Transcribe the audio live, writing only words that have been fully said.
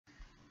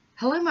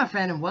Hello my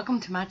friend and welcome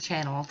to my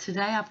channel.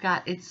 Today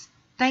it's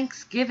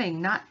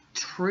Thanksgiving, not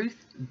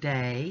Truth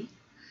Day,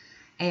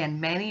 and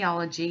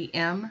Maniology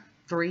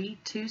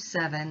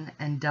M327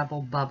 and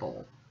Double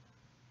Bubble.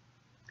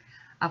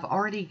 I've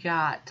already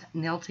got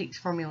Nailtiques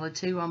Formula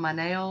 2 on my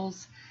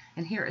nails,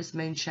 and here is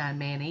Moonshine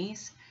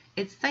Manis.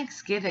 It's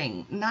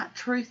Thanksgiving, not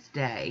Truth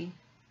Day.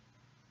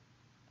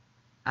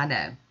 I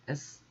know,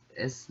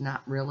 it's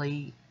not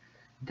really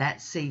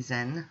that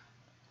season.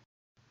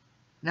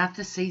 Not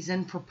the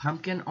season for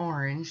pumpkin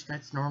orange.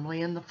 That's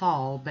normally in the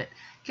fall. But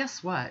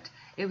guess what?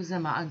 It was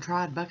in my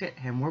untried bucket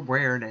and we're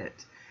wearing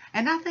it.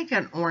 And I think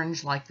an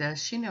orange like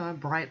this, you know, a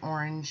bright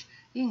orange,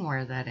 you can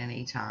wear that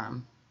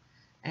anytime.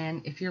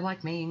 And if you're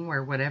like me, you can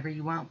wear whatever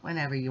you want,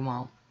 whenever you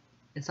want.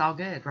 It's all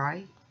good,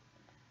 right?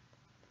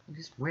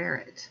 Just wear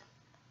it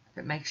if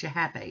it makes you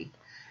happy.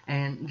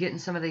 And getting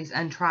some of these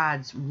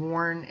untrieds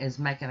worn is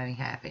making me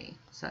happy.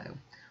 So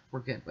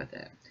we're good with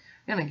it.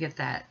 I'm going to get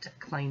that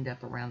cleaned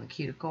up around the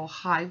cuticle.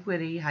 Hi,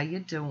 Woody. How you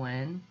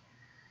doing?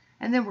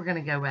 And then we're going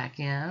to go back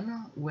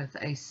in with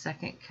a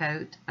second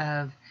coat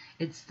of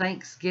It's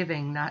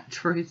Thanksgiving, not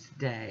Truth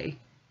Day.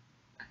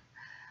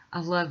 I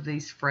love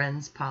these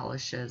Friends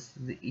polishes,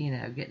 you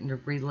know, getting to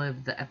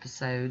relive the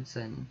episodes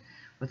and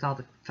with all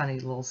the funny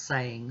little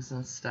sayings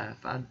and stuff.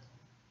 I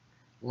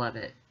love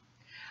it.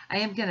 I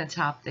am going to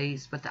top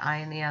these with the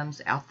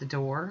I&Ms out the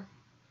door.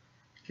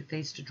 Get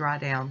these to dry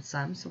down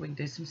some so we can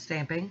do some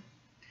stamping.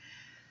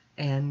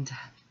 And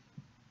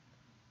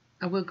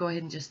I will go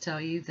ahead and just tell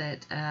you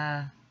that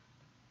I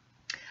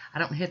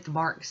don't hit the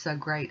mark so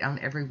great on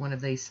every one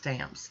of these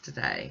stamps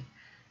today.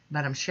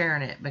 But I'm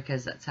sharing it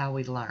because that's how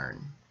we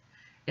learn.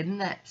 Isn't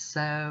that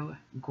so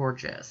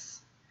gorgeous?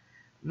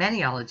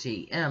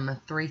 Maniology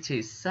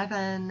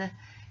M327.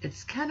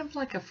 It's kind of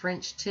like a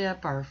French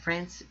tip or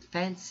a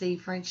fancy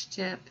French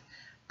tip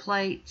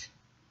plate.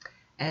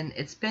 And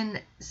it's been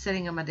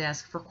sitting on my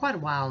desk for quite a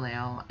while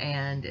now.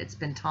 And it's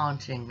been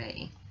taunting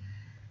me.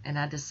 And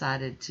I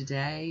decided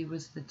today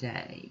was the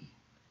day.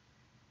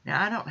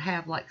 Now, I don't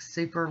have like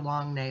super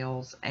long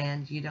nails,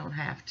 and you don't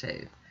have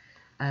to.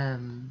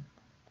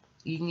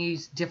 You can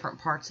use different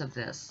parts of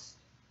this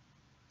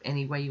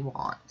any way you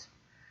want.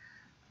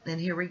 And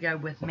here we go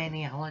with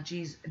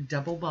Maniology's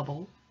Double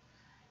Bubble.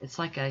 It's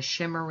like a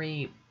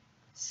shimmery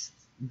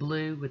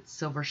blue with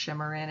silver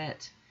shimmer in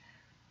it.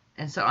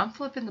 And so I'm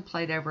flipping the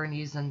plate over and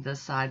using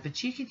this side,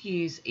 but you could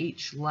use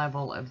each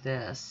level of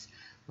this.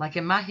 Like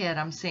in my head,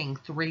 I'm seeing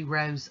 3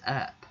 rows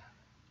up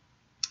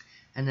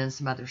and then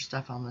some other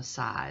stuff on the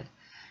side.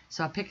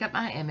 So I pick up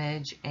my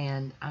image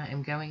and I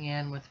am going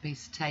in with a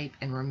piece of tape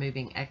and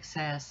removing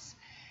excess.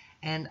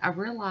 And I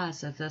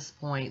realized at this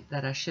point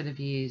that I should have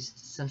used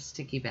some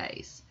sticky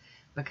base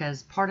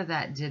because part of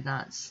that did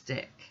not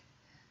stick.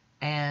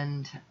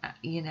 And,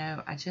 you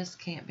know, I just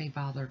can't be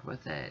bothered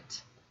with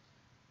it.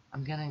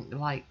 I'm going to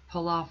like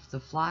pull off the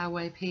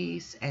flyaway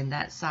piece and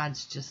that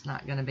side's just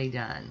not going to be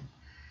done.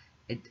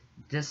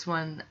 This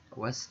one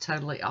was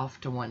totally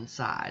off to one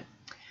side.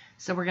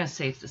 So we're going to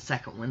see if the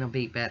second one will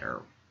be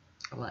better.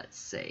 Let's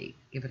see.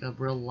 Give it a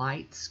real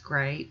light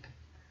scrape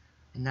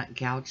and not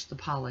gouge the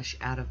polish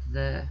out of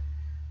the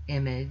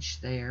image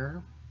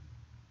there.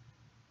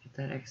 Get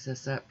that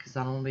excess up because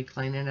I don't want to be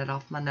cleaning it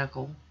off my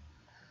knuckle.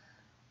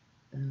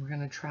 And we're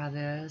going to try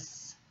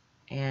this.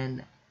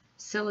 And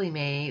silly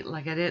me,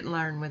 like I didn't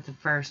learn with the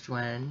first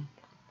one.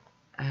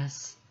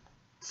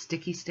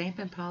 Sticky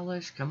stamping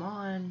polish. Come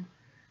on.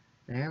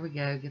 There we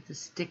go. Get the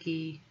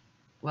sticky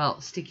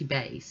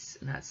base,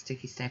 not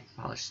sticky stamping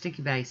polish,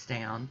 sticky base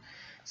down.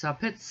 So I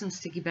put some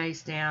sticky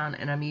base down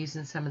and I'm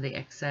using some of the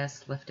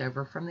excess left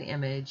over from the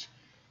image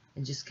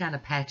and just kind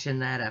of patching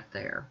that up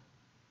there.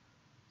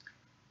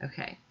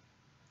 Okay.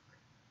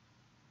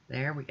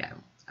 There we go.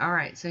 All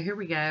right, so here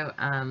we go.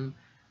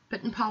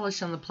 Putting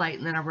polish on the plate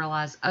and then I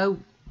realized, oh,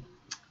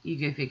 you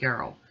goofy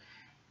girl.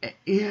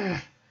 You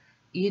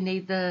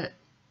need the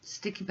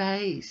sticky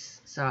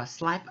base. So I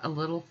slap a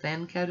little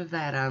thin coat of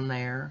that on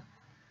there.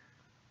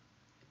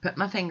 Put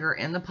my finger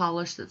in the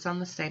polish that's on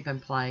the stamping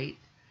plate.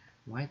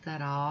 Wipe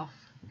that off.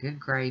 Good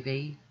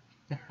gravy.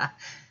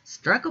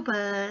 Struggle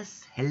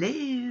bus.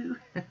 Hello.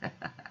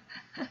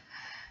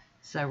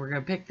 So we're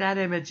going to pick that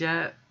image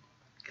up.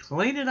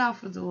 Clean it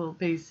off with a little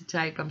piece of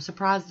tape. I'm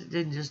surprised it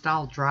didn't just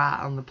all dry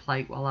on the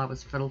plate while I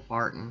was fiddle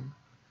farting.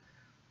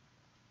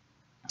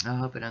 I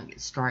hope I don't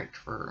get striked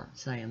for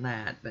saying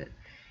that. But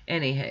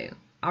anywho.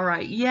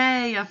 Alright,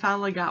 yay, I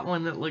finally got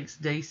one that looks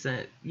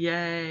decent.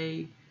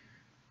 Yay.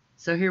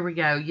 So here we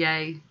go.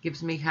 Yay.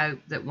 Gives me hope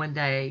that one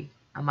day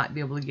I might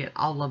be able to get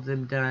all of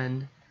them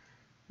done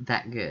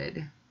that good.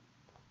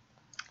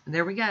 And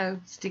there we go.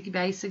 Sticky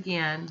base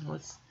again.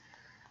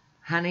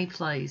 Honey,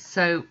 please.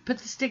 So put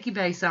the sticky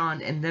base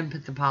on and then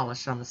put the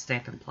polish on the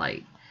stamping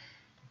plate.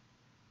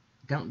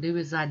 Don't do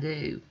as I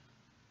do.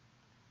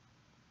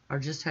 Or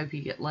just hope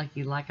you get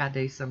lucky like I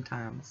do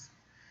sometimes.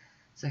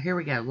 So here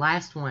we go.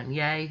 Last one.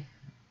 Yay.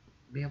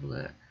 Be able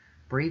to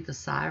breathe a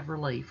sigh of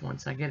relief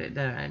once I get it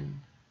done.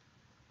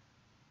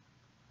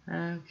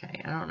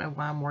 Okay, I don't know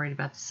why I'm worried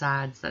about the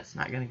sides. That's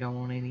not going to go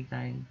on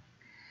anything.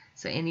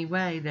 So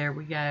anyway, there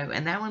we go.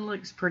 And that one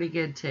looks pretty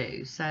good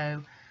too.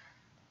 So,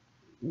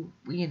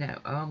 you know,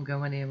 oh, I'm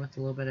going in with a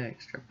little bit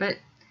extra. But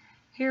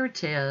here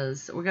it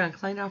is. We're going to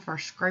clean off our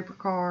scraper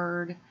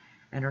card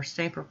and our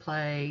stamper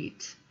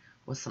plate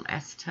with some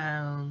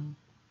acetone.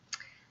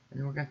 And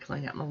then we're going to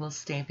clean up my little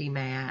stampy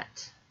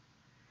mat.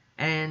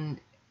 And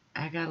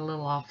I got a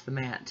little off the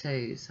mat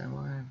too, so I'm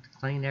going to have to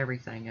clean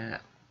everything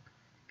up.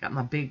 Got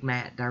my big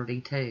mat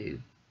dirty too.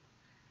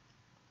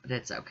 But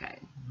it's okay.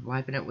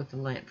 Wiping it with the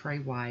lint-free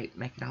wipe.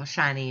 Make it all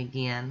shiny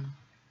again.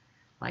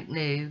 Like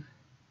new.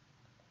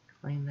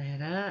 Clean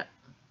that up.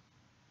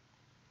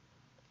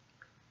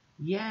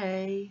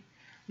 Yay.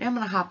 Now I'm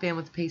going to hop in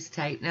with a piece of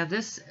tape. Now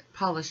this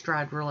polish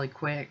dried really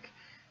quick.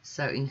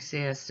 So you can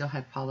see I still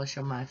have polish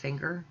on my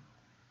finger.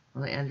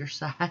 On the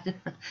underside.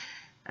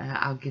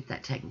 I'll get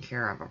that taken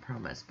care of, I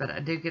promise. But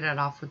I do get it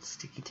off with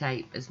sticky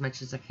tape as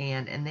much as I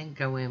can. And then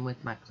go in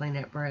with my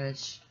cleanup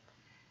brush.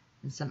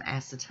 And some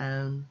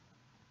acetone.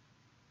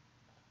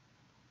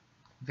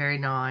 Very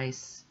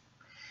nice.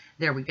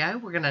 There we go.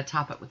 We're going to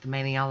top it with the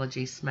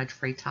Maniology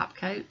smudge-free top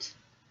coat.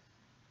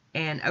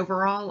 And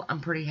overall, I'm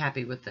pretty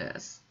happy with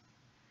this.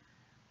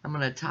 I'm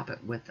going to top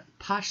it with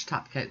Poshe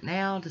top coat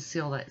now to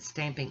seal that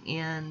stamping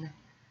in.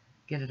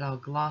 Get it all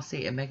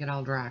glossy and make it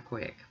all dry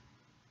quick.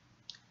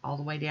 All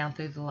the way down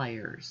through the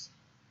layers.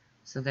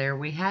 So there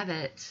we have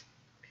it.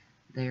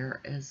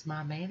 There is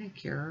my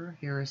manicure.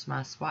 Here is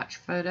my swatch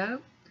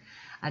photo.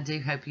 I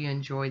do hope you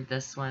enjoyed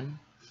this one.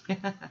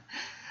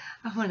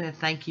 I want to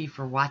thank you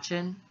for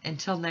watching.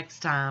 Until next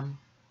time,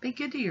 be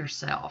good to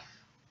yourself.